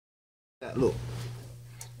Look,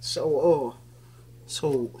 so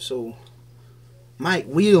Mike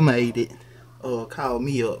Will made it. Called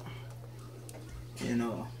me up,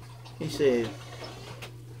 and he said,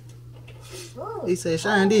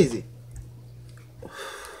 Shine Dizzy,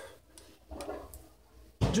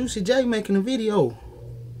 Juicy J making a video,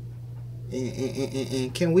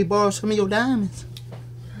 and can we borrow some of your diamonds?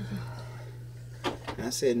 And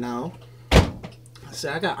I said no. I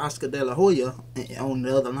said I got Oscar De La Hoya on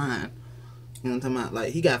the other line. You know what I'm talking about?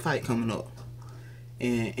 Like, he got a fight coming up.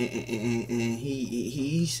 And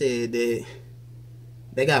he said that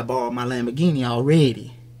they got borrowed my Lamborghini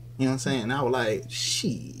already. You know what I'm saying? And I was like,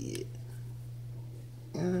 shit. You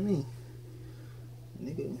know what I mean?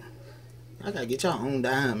 Nigga, I gotta get y'all own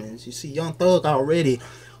diamonds. You see, Young Thug already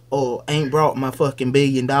ain't brought my fucking $1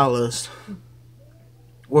 billion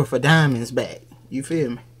worth of diamonds back. You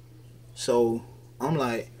feel me? So I'm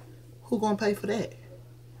like, who gonna pay for that?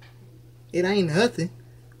 It ain't nothing.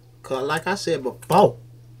 Cause like I said before,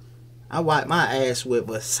 I wipe my ass with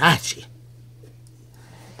Versace.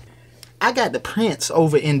 I got the prince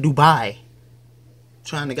over in Dubai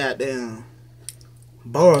trying to goddamn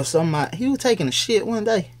borrow somebody. He was taking a shit one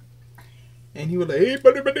day. And he was like, hey,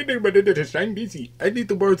 but Shine Dizzy, I need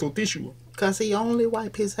to borrow some tissue. Cause he only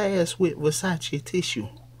wipe his ass with Versace tissue.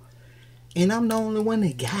 And I'm the only one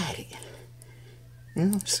that got it. You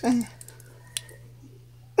know what I'm saying?